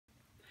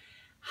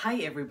Hi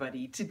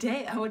everybody,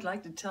 today I would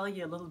like to tell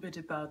you a little bit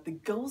about the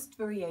Ghost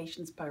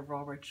Variations by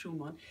Robert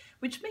Schumann,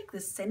 which make the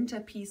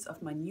centerpiece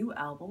of my new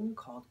album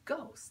called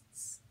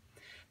Ghosts.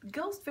 The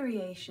Ghost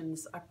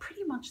Variations are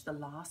pretty much the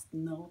last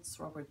notes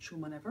Robert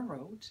Schumann ever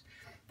wrote.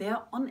 They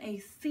are on a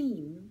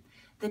theme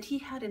that he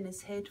had in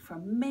his head for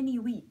many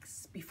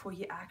weeks before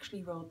he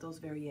actually wrote those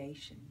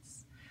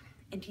variations.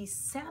 And he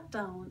sat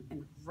down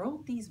and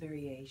wrote these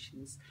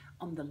variations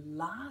on the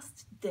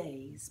last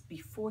days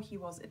before he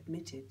was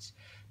admitted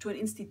to an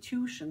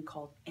institution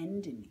called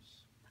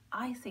Endenich.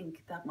 I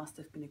think that must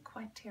have been a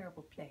quite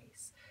terrible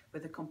place where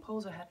the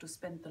composer had to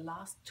spend the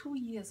last 2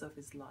 years of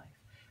his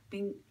life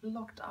being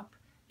locked up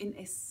in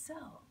a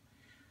cell.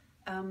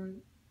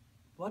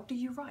 What do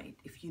you write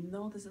if you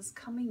know this is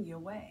coming your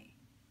way?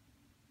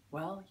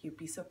 Well, you'd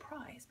be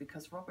surprised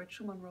because Robert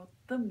Schumann wrote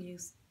the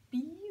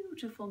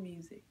beautiful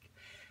music.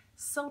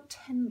 So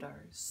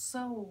tender,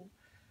 so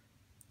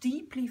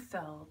deeply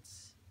felt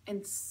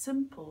and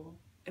simple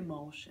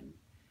emotion.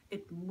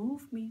 It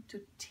moved me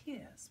to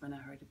tears when I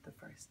heard it the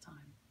first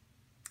time.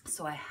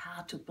 So I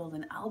had to build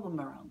an album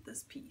around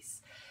this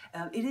piece.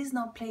 It is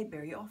not played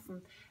very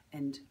often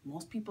and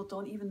most people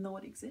don't even know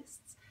it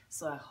exists.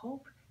 So I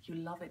hope you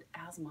love it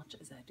as much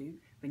as I do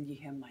when you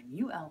hear my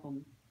new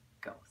album,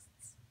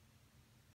 Ghosts.